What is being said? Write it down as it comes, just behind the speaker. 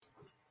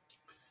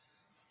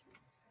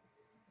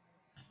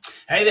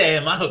Hey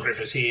there, Michael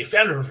Griffiths here,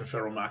 founder of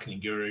Referral Marketing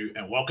Guru,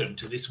 and welcome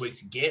to this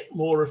week's Get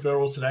More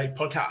Referrals Today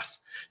podcast.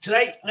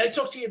 Today, I'm going to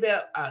talk to you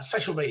about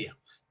social media,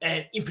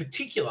 and in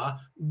particular,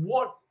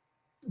 what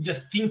the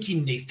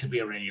thinking needs to be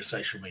around your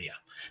social media.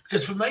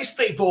 Because for most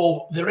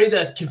people, they're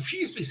either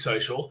confused with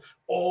social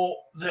or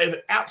they've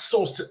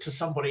outsourced it to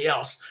somebody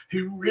else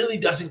who really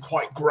doesn't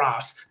quite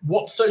grasp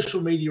what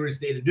social media is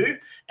there to do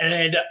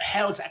and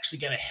how it's actually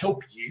going to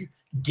help you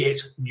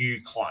get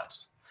new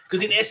clients.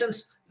 Because in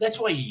essence, that's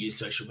why you use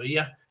social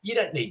media. You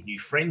don't need new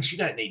friends. You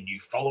don't need new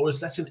followers.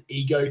 That's an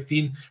ego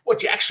thing.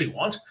 What you actually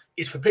want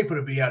is for people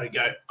to be able to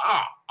go,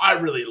 I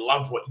really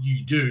love what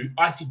you do.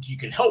 I think you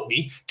can help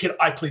me. Can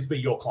I please be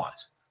your client?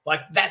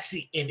 Like, that's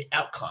the end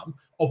outcome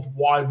of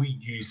why we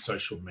use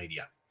social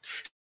media.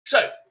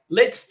 So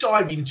let's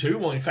dive into,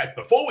 well, in fact,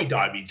 before we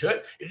dive into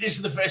it, if this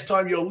is the first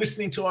time you're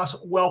listening to us,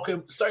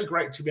 welcome. So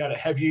great to be able to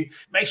have you.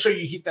 Make sure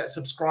you hit that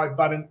subscribe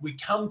button. We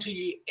come to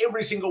you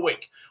every single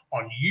week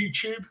on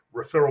YouTube,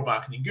 Referral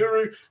Marketing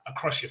Guru,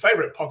 across your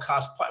favorite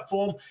podcast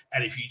platform.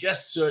 And if you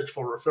just search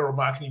for Referral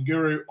Marketing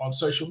Guru on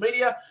social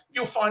media,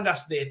 you'll find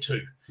us there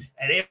too.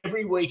 And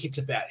every week it's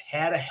about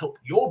how to help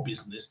your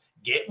business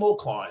get more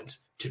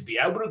clients, to be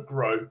able to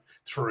grow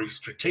through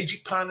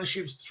strategic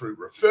partnerships, through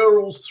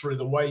referrals, through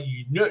the way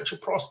you nurture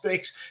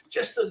prospects,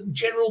 just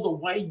the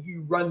way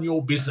you run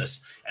your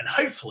business, and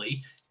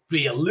hopefully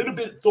be a little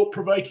bit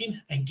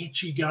thought-provoking and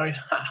get you going,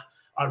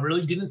 I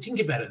really didn't think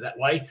about it that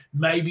way.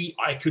 Maybe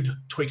I could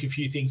tweak a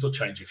few things or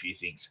change a few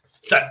things.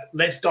 So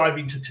let's dive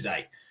into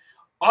today.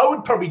 I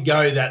would probably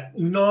go that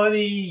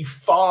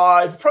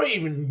 95, probably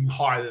even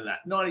higher than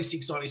that,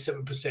 96,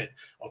 97%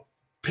 of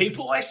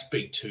people I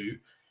speak to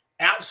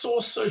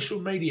outsource social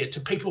media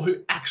to people who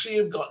actually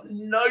have got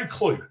no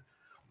clue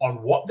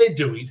on what they're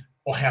doing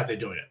or how they're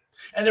doing it.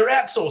 And they're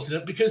outsourcing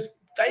it because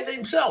they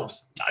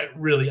themselves don't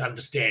really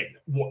understand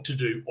what to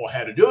do or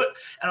how to do it.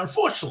 And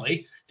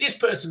unfortunately, this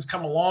person's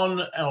come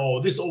along,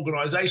 or this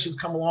organization's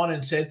come along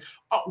and said,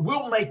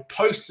 we'll make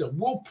posts and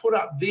we'll put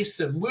up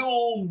this and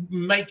we'll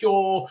make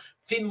your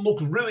thing look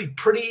really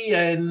pretty.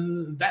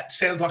 And that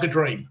sounds like a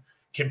dream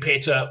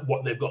compared to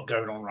what they've got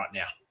going on right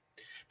now.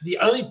 But the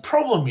only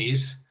problem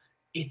is,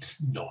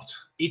 it's not.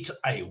 It's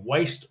a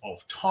waste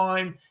of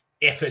time,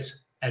 effort,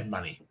 and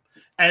money.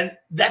 And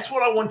that's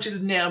what I want you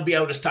to now be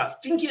able to start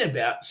thinking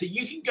about, so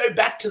you can go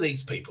back to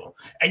these people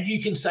and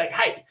you can say,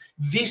 hey,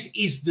 this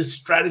is the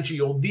strategy,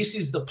 or this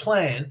is the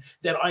plan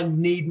that I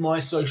need my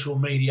social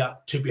media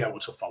to be able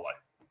to follow.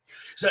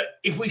 So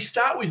if we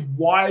start with,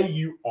 why are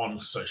you on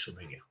social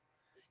media?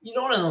 You're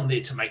not on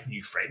there to make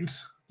new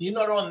friends. You're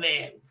not on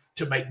there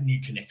to make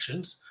new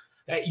connections.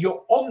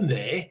 You're on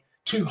there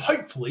to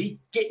hopefully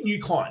get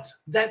new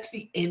clients. That's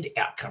the end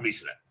outcome,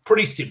 isn't it?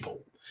 Pretty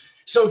simple.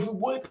 So if we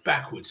work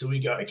backwards and we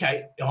go,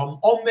 okay, I'm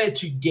on there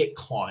to get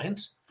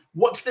clients,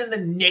 what's then the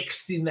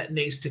next thing that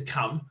needs to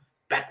come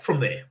back from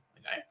there?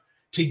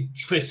 Okay,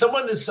 for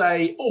someone to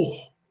say,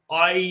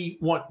 I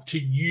want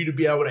you to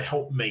be able to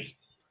help me.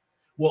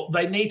 Well,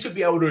 they need to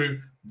be able to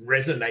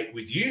resonate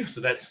with you.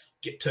 So that's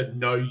get to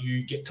know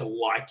you, get to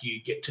like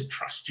you, get to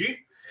trust you.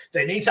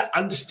 They need to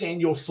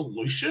understand your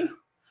solution.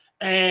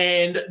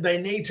 And they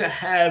need to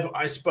have,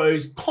 I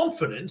suppose,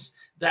 confidence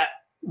that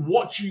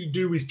what you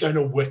do is going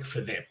to work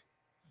for them.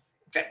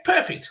 Okay,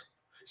 perfect.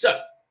 So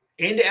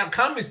end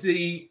outcome is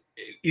the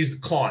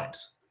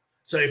clients.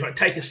 So if I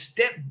take a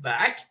step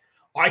back,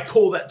 I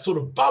call that sort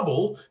of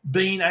bubble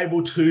being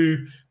able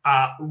to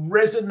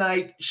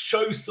resonate,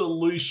 show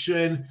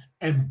solution,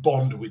 and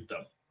bond with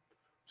them.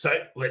 So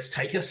let's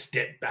take a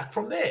step back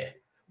from there.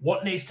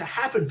 What needs to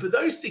happen for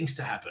those things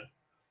to happen?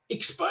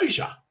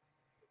 Exposure.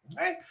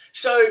 Okay?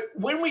 So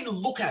when we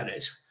look at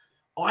it,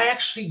 I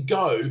actually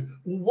go,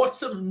 what's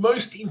the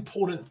most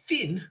important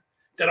thing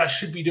that I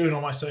should be doing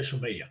on my social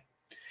media?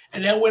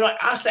 And now when I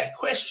ask that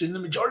question, the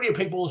majority of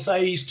people will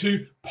say is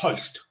to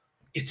post,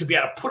 is to be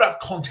able to put up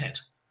content.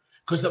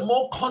 Because the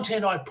more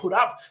content I put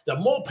up, the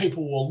more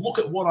people will look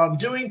at what I'm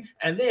doing,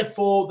 and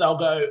therefore they'll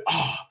go,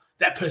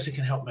 that person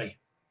can help me.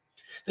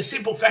 The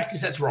simple fact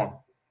is that's wrong.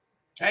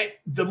 Okay?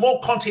 The more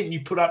content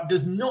you put up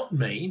does not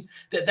mean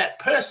that that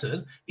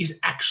person is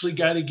actually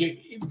going to get,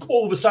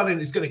 all of a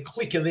sudden it's going to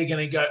click and they're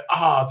going to go,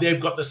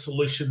 they've got the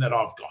solution that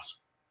I've got.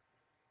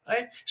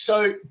 Okay?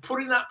 So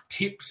putting up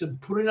tips and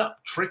putting up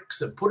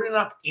tricks and putting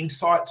up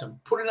insights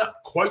and putting up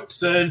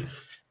quotes, and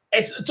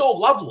it's all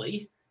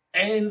lovely.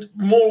 And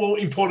more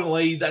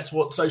importantly, that's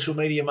what social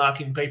media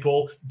marketing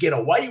people get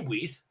away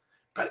with,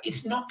 but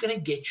it's not going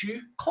to get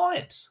you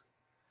clients.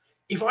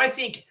 If I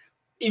think,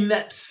 in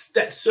that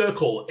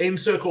circle, end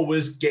circle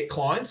was get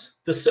clients.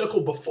 The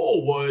circle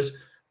before was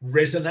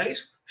resonate,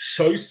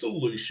 show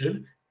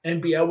solution,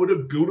 and be able to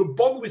build a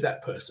bond with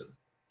that person.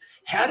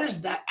 How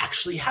does that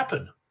actually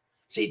happen?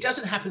 See, it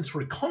doesn't happen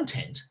through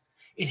content.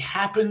 It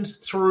happens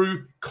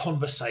through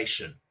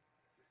conversation.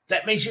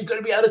 That means you've got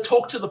to be able to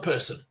talk to the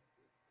person.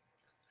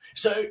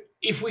 So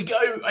if we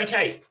go,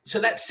 okay, so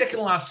that second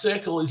last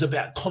circle is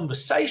about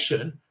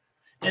conversation.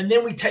 And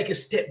then we take a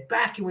step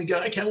back and we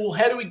go, okay, well,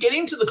 how do we get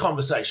into the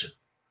conversation?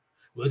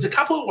 Well, there's a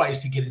couple of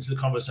ways to get into the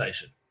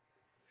conversation.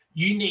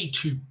 You need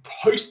to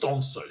post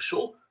on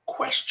social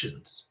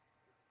questions.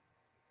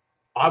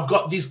 I've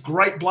got this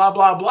great blah,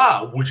 blah,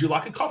 blah. Would you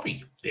like a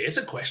copy? There's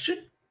a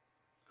question.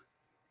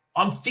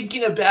 I'm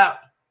thinking about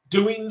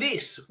doing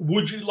this.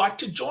 Would you like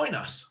to join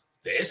us?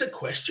 There's a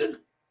question.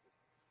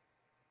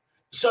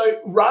 So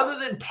rather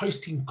than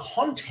posting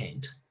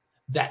content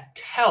that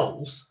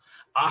tells,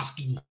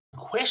 asking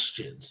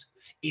questions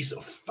is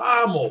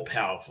far more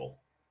powerful.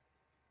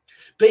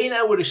 Being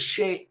able to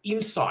share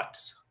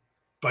insights,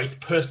 both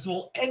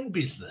personal and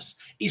business,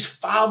 is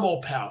far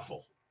more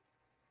powerful.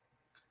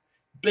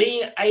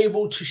 Being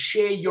able to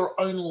share your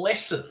own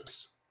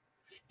lessons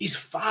is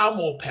far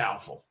more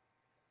powerful.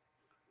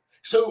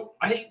 So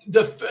I think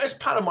the first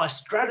part of my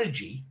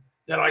strategy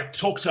that I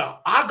talk to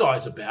our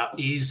guys about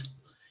is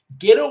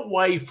get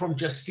away from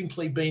just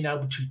simply being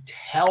able to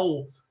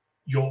tell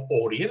your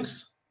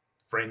audience,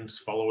 friends,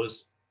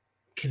 followers,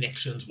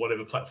 connections,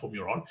 whatever platform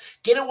you're on,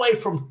 get away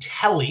from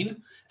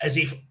telling as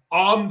if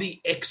I'm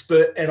the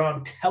expert and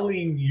I'm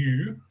telling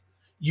you.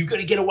 You've got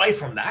to get away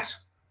from that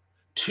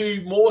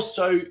to more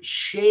so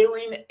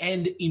sharing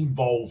and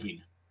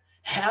involving.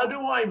 How do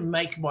I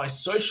make my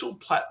social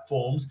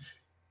platforms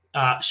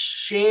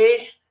share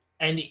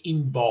and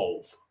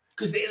involve?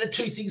 Because they're the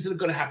two things that have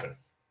got to happen.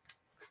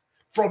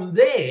 From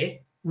there,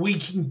 we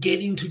can get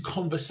into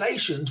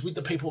conversations with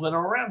the people that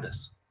are around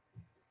us.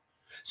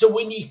 So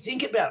when you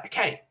think about,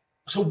 okay,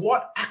 so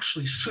what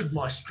actually should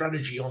my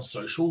strategy on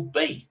social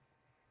be?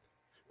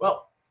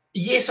 Well,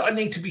 yes, I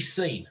need to be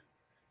seen.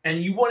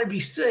 And you want to be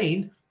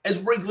seen as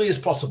regularly as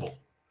possible.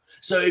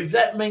 So if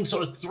that means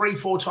sort of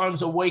 3-4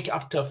 times a week,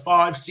 up to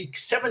 5,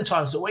 6, 7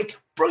 times a week,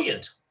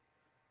 brilliant.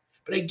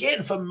 But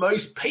again, for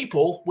most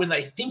people, when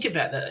they think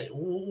about that,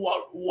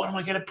 what am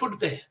I going to put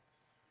there?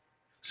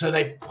 So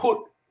they put,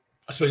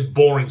 I suppose,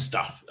 boring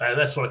stuff.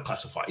 That's what I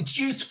classify. It's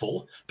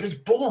useful, but it's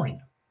boring.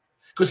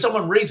 Because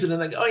someone reads it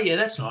and they go, oh, yeah,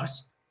 that's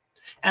nice.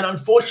 And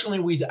unfortunately,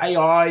 with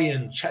AI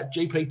and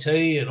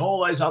ChatGPT and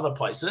all those other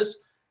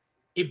places,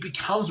 it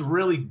becomes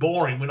really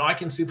boring when I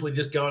can simply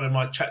just go into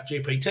my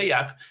ChatGPT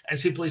app and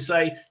simply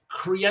say,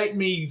 create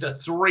me the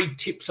 3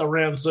 tips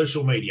around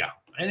social media.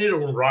 And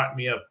it'll write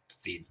me a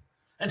thing.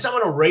 And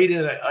someone will read it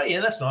and they, oh, yeah,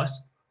 that's nice.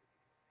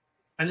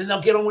 And then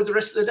they'll get on with the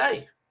rest of the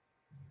day.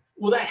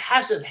 Well, that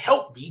hasn't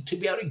helped me to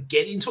be able to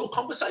get into a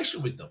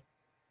conversation with them.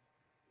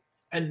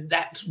 And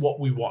that's what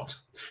we want.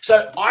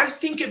 So I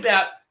think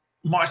about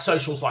my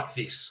socials like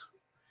this.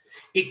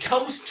 It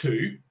comes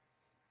to,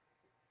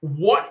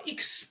 what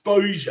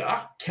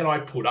exposure can I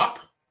put up?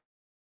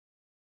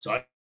 So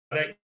I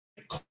don't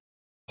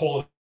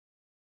call it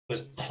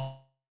as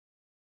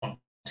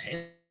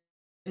content,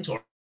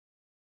 or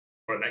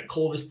I don't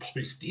call it as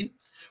posting.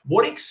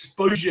 What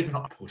exposure can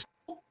I put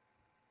up?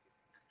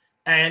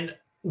 And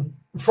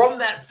from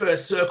that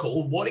first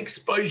circle, what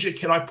exposure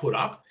can I put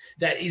up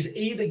that is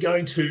either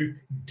going to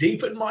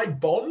deepen my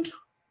bond,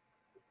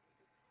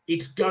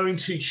 it's going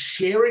to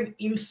share an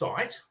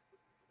insight,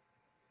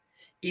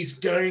 it's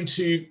going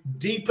to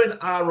deepen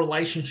our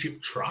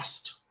relationship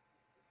trust,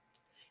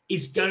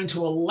 it's going to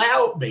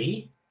allow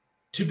me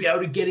to be able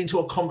to get into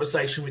a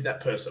conversation with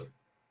that person.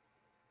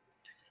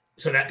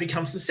 So that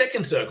becomes the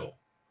second circle.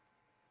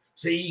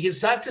 So you can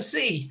start to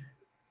see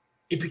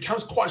it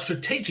becomes quite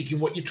strategic in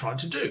what you're trying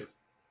to do.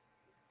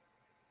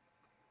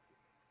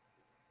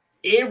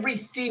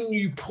 Everything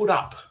you put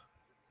up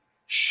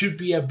should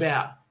be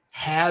about,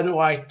 how do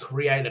I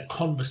create a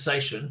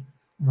conversation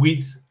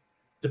with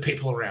the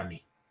people around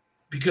me?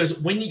 Because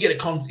when you get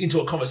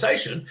into a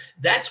conversation,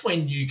 that's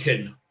when you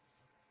can,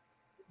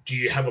 do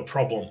you have a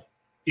problem?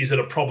 Is it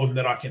a problem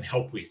that I can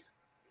help with?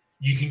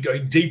 You can go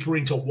deeper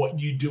into what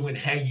you do and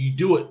how you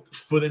do it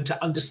for them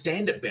to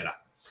understand it better.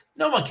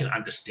 No one can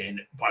understand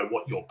it by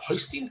what you're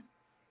posting.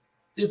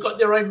 They've got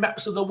their own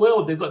maps of the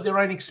world. They've got their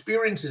own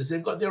experiences.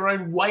 They've got their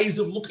own ways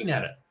of looking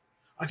at it.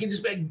 I can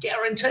just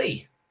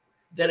guarantee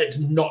that it's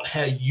not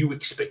how you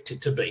expect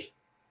it to be.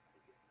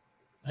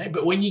 Okay?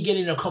 But when you get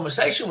in a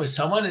conversation with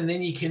someone and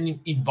then you can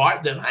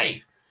invite them,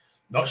 hey,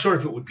 not sure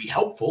if it would be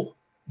helpful.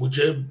 Would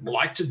you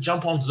like to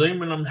jump on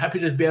Zoom? And I'm happy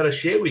to be able to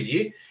share with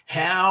you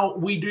how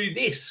we do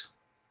this.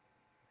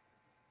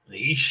 And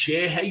you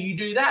share how you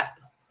do that.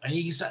 And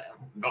you can say,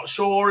 I'm not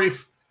sure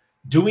if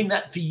doing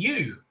that for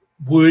you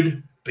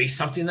would be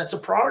something that's a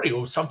priority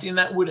or something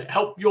that would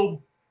help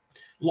your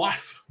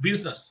life,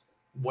 business,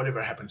 whatever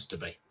it happens to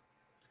be.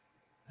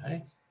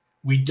 Okay?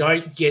 We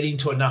don't get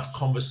into enough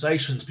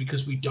conversations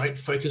because we don't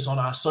focus on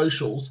our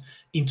socials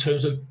in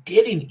terms of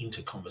getting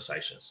into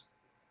conversations.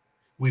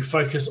 We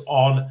focus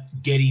on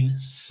getting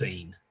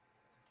seen.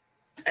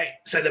 Okay?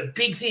 So the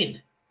big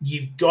thing,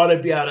 you've got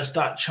to be able to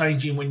start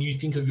changing when you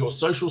think of your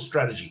social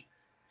strategy.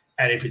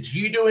 And if it's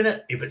you doing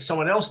it, if it's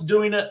someone else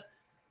doing it,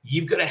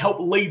 you've got to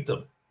help lead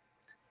them.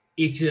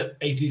 It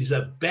is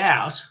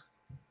about,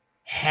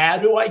 how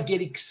do I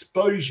get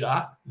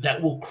exposure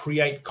that will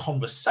create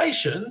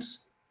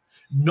conversations,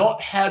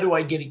 not how do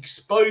I get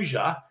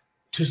exposure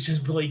to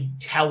simply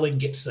tell and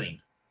get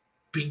seen.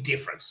 Big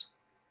difference.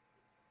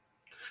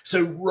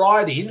 So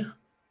writing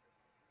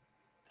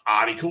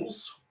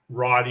articles,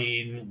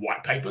 writing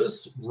white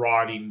papers,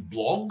 writing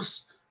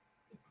blogs.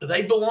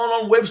 They belong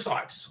on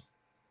websites.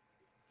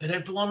 They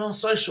don't belong on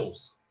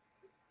socials.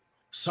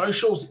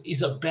 Socials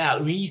is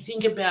about, when you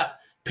think about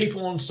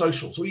people on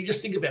socials, or you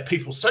just think about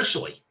people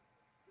socially,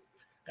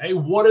 okay,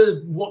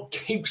 what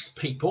keeps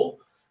people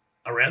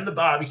around the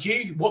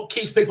barbecue? What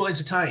keeps people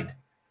entertained?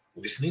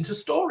 Listening to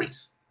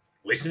stories,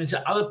 listening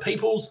to other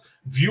people's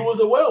view of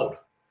the world,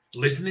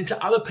 listening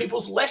to other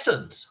people's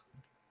lessons.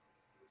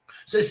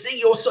 So see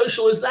your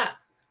social as that.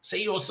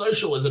 See your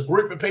social as a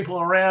group of people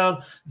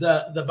around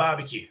the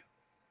barbecue.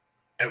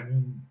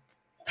 And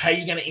how are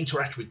you going to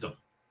interact with them?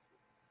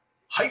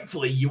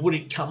 Hopefully you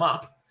wouldn't come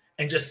up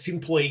and just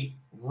simply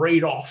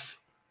read off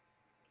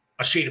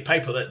a sheet of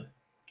paper that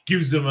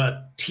gives them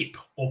a tip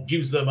or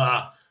gives them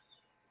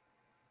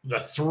the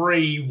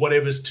 3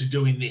 whatevers to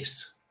do in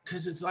this.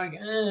 Because it's like,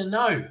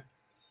 no.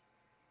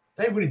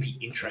 They wouldn't be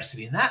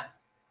interested in that.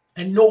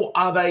 And nor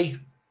are they,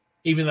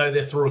 even though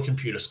they're through a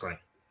computer screen.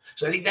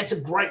 So I think that's a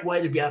great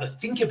way to be able to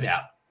think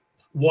about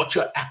what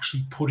you're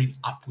actually putting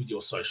up with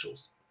your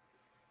socials.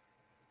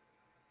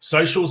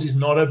 Socials is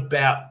not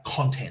about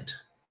content.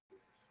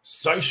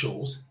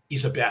 Socials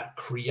is about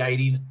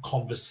creating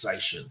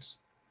conversations.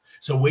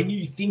 So when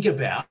you think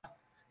about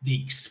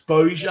the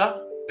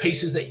exposure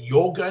pieces that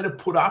you're going to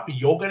put up and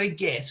you're going to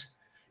get,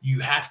 you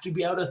have to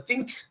be able to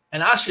think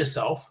and ask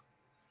yourself,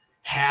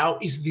 how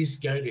is this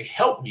going to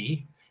help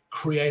me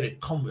create a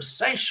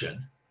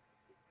conversation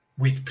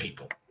with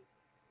people?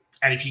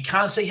 And if you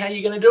can't see how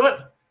you're going to do it,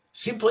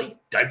 simply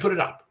don't put it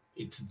up.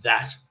 It's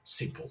that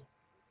simple.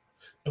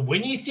 And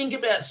when you think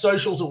about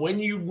socials, or when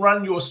you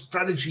run your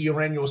strategy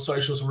around your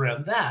socials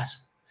around that,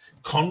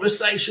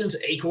 conversations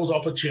equals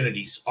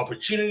opportunities.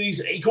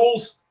 Opportunities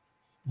equals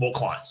more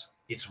clients.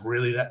 It's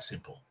really that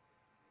simple.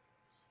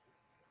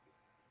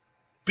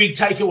 Big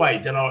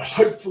takeaway that I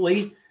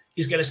hopefully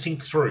is going to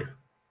sink through.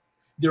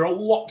 There are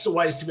lots of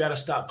ways to be able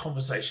to start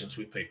conversations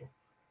with people.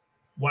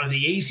 One of the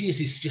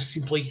easiest is just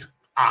simply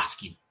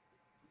asking.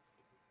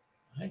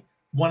 Okay?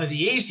 One of the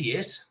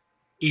easiest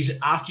is,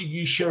 after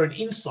you share an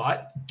insight,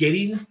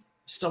 getting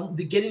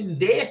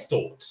their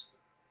thoughts.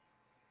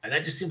 And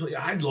that just simply,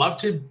 I'd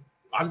love to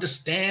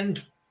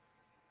understand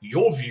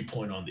your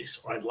viewpoint on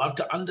this, or I'd love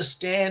to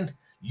understand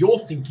your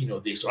thinking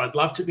of this, or I'd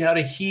love to be able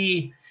to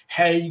hear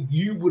how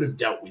you would have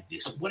dealt with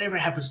this, whatever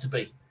it happens to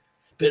be.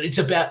 But it's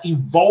about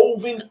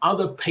involving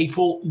other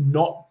people,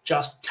 not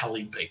just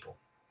telling people.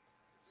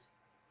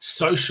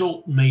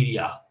 Social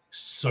media,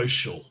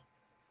 social,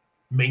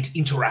 means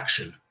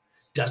interaction.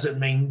 Doesn't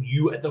mean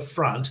you at the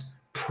front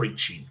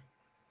preaching.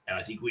 And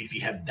I think if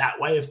you have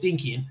that way of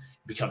thinking,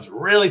 it becomes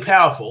really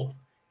powerful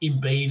in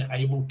being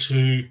able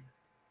to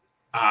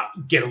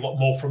get a lot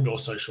more from your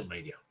social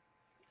media.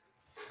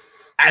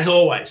 As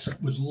always,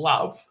 would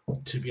love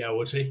to be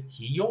able to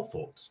hear your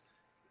thoughts.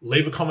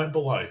 Leave a comment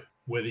below.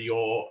 Whether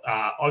you're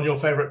on your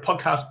favorite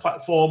podcast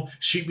platform,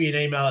 shoot me an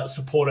email at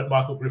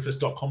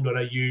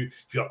support@michaelgriffiths.com.au.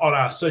 If you're on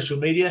our social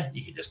media,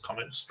 you can just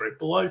comment straight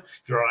below.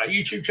 If you're on our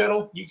YouTube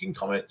channel, you can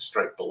comment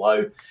straight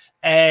below.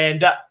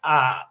 And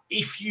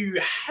if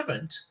you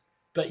haven't,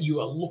 but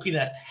you are looking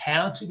at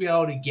how to be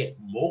able to get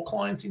more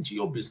clients into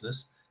your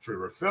business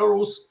through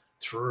referrals,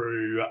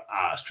 through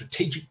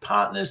strategic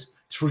partners,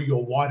 through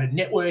your wider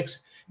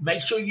networks,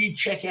 make sure you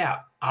check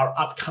out our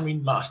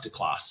upcoming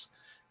masterclass.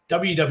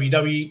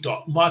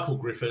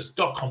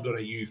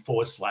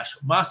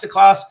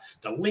 www.michaelgriffiths.com.au/masterclass.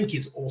 The link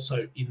is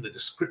also in the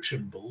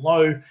description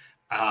below.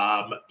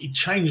 It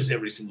changes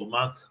every single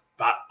month,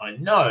 but I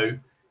know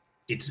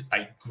it's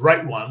a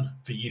great one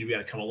for you to be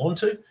able to come along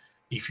to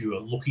if you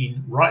are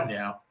looking right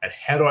now at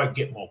how do I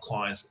get more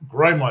clients,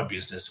 grow my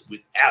business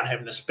without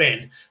having to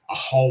spend a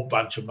whole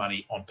bunch of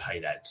money on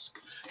paid ads.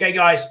 Okay,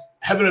 guys,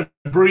 having a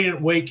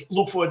brilliant week.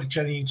 Look forward to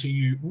chatting to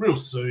you real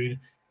soon.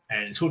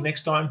 And until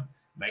next time,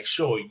 make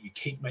sure you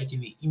keep making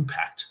the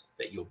impact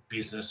that your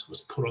business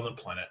was put on the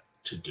planet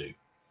to do.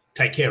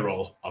 Take care,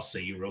 all. I'll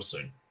see you real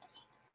soon.